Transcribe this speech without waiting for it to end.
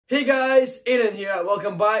Hey guys, Aaron here,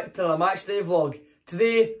 welcome back to another matchday vlog.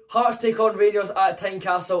 Today, Hearts take on Rangers at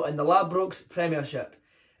Tynecastle in the Ladbrokes Premiership.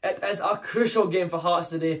 It is a crucial game for Hearts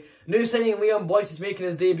today. New signing Boyce is making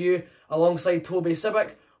his debut alongside Toby,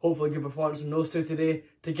 Sibbick. Hopefully good performance from those two today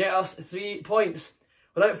to get us 3 points.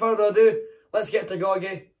 Without further ado, let's get to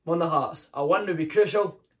Gorgie on the Hearts. A win would be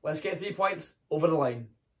crucial. Let's get 3 points over the line.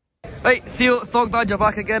 Right, Theo, Thogdad, you're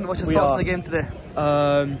back again. What's your thoughts on the game today?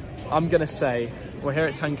 I'm going to say, we're here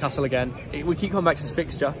at Tynecastle again. We keep coming back to this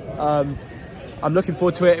fixture. I'm looking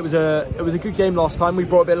forward to it. It was a good game last time. We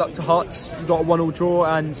brought a bit of luck to Hearts. We got a 1-1 draw,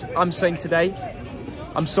 and I'm saying today,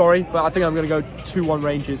 I'm sorry, but I think I'm going to go 2-1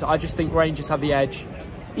 Rangers. I just think Rangers have the edge.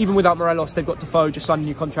 Even without Morelos, they've got Defoe, just signed a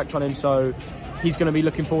new contract on him, so he's going to be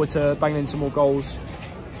looking forward to banging in some more goals.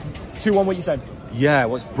 2-1, what you saying? Yeah,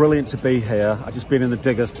 well, it's brilliant to be here. I've just been in the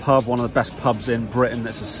Diggers pub, one of the best pubs in Britain.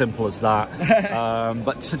 It's as simple as that.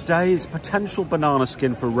 But today's potential banana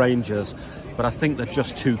skin for Rangers, but I think they're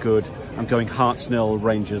just too good. I'm going Hearts 0,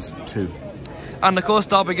 Rangers 2. And of course,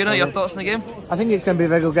 Derby Gunner, your thoughts on the game? I think it's going to be a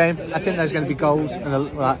very good game. I think there's going to be goals. And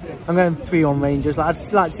I'm going 3-1 Rangers. I'd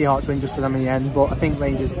just like to see Hearts win just because I'm in the end, but I think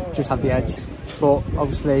Rangers just have the edge. But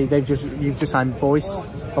obviously, you've just signed Boyce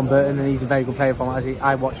from Burton, and he's a very good player from it.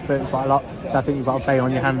 I watch Burton quite a lot, so I think you've got a player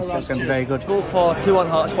on your hands that's going to be very good. Go for 2-1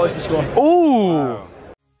 Hearts, Boyce to score. Ooh!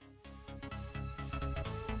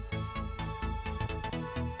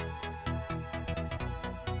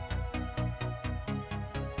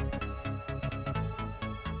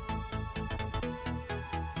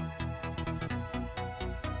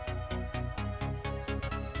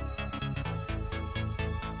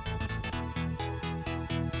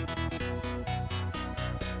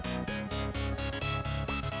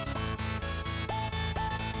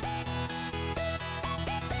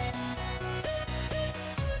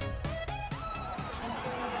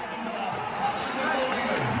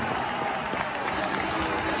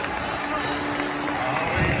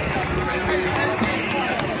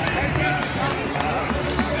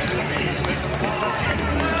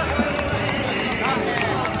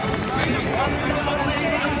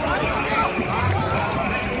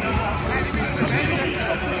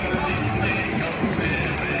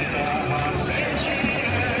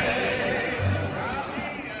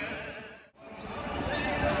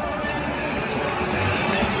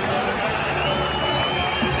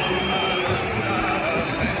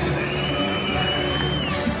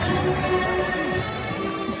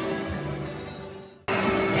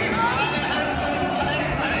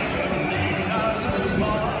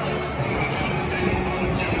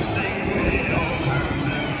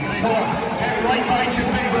 Wow. Right behind your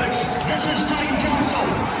favourites. This is Tynecastle.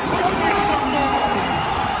 Let's make some noise.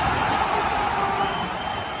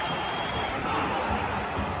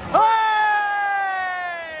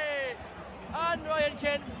 Hey! And Ryan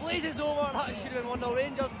Kent blazes over, and that should have been 1-0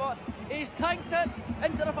 Rangers, but he's tanked it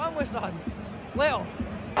into the family stand. Let off.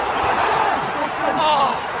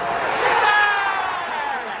 Oh!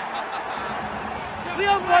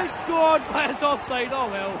 Liam Boyce scored, but it's offside. Oh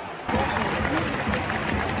well.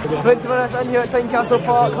 20 minutes in here at Tynecastle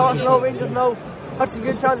Park, Hearts 0, Rangers 0. Had some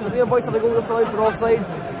good chances, Liam Boyce had the goal disallowed for offside.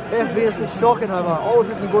 Referee has been shocking, however. All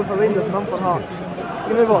hits are going for Rangers, none for Hearts.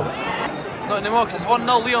 We move on. Not anymore, because it's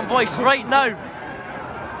 1-0 Liam Boyce right now.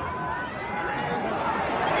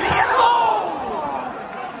 Oh!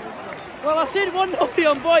 Well, I said 1-0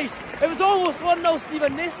 Liam Boyce. It was almost 1-0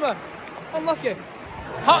 Stephen Naismith. Unlucky.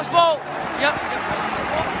 Hearts ball. Yep.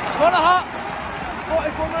 Corner Hearts.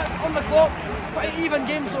 44 minutes on the clock. Pretty even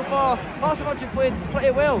game so far. Hearts have actually played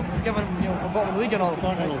pretty well, given the bottom of the league and all.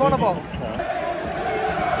 Corner ball.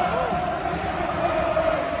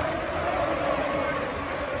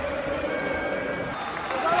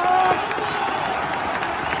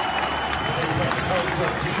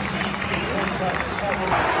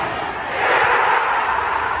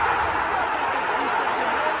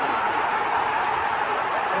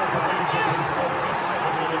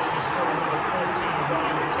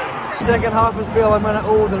 Second half was barely a minute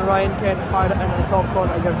old, and Ryan Kent fired it into the top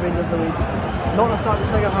corner to give Rangers the lead. Not to start the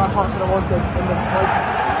second half, Hearts would have wanted in the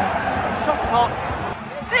slightest. Shut up!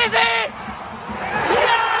 Easy!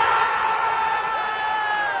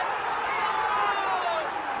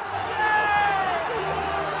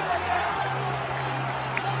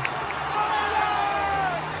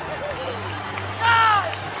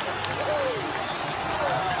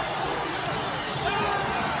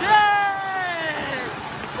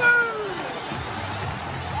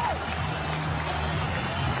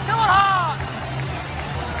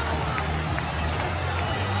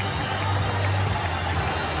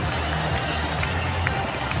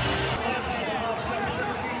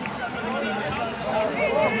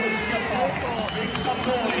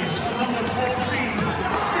 some noise for number 14,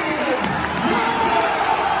 Stephen.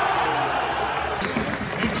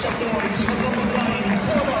 Make some noise for number 9,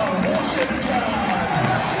 Connor Washington.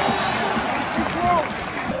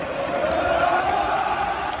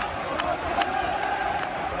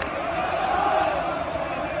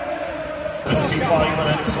 35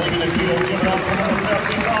 minutes, leaving the field, given up for number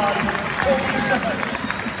 35, Toby Sibbick.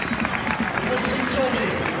 Racing Toby,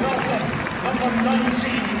 welcome, number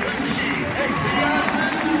 19,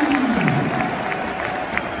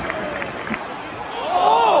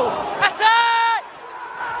 Oh! Attack!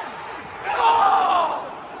 Oh!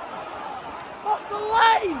 Off the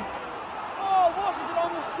lane! Oh, Washington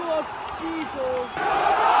almost scored. Jesus.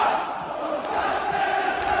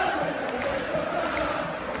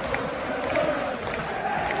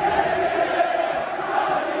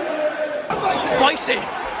 Boyce!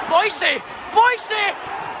 Boyce! Boyce!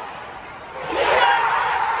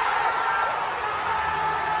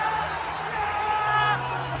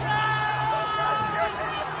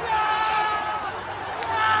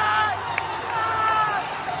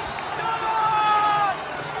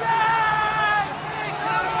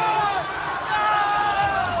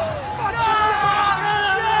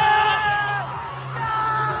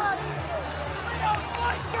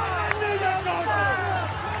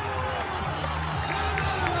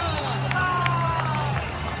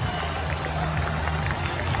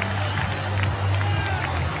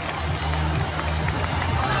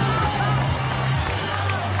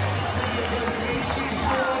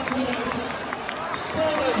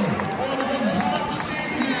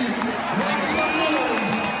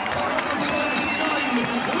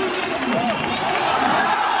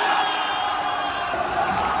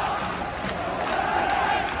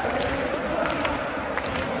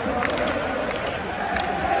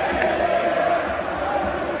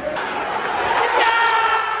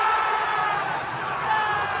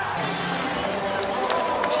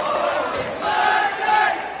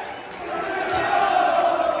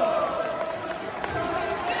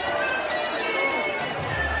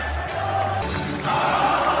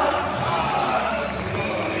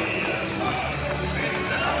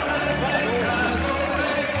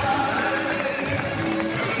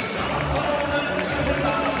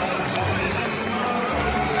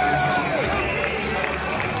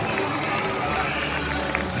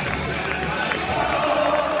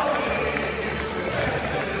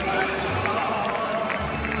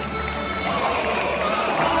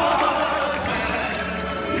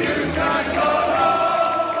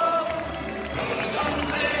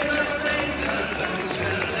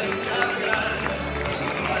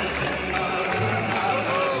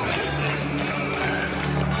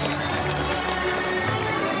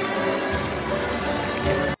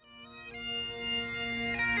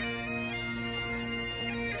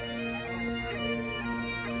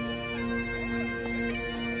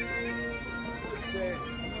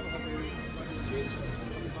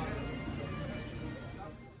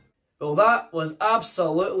 Well, that was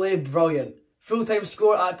absolutely brilliant. Full-time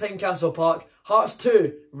score at Tynecastle Park, Hearts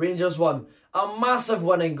 2, Rangers 1. A massive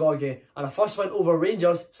win in Gorgie, and a first win over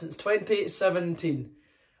Rangers since 2017.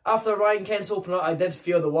 After Ryan Kent's opener, I did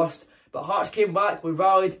fear the worst, but Hearts came back, we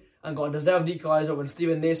rallied, and got a deserved equaliser when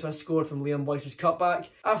Stephen Naismith scored from Liam Boyce's cutback.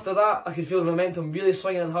 After that, I could feel the momentum really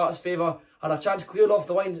swinging in Hearts' favour. Had a chance cleared off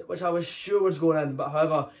the line, which I was sure was going in, but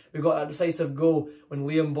however, we got that decisive goal when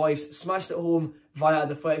Liam Boyce smashed it home via a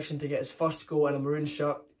deflection to get his first goal in a maroon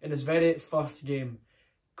shirt in his very first game.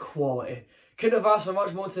 Quality. Couldn't have asked for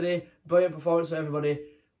much more today. Brilliant performance from everybody.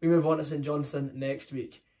 We move on to St Johnstone next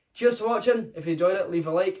week. Cheers for watching. If you enjoyed it, leave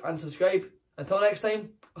a like and subscribe. Until next time,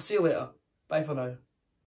 I'll see you later. Bye for now.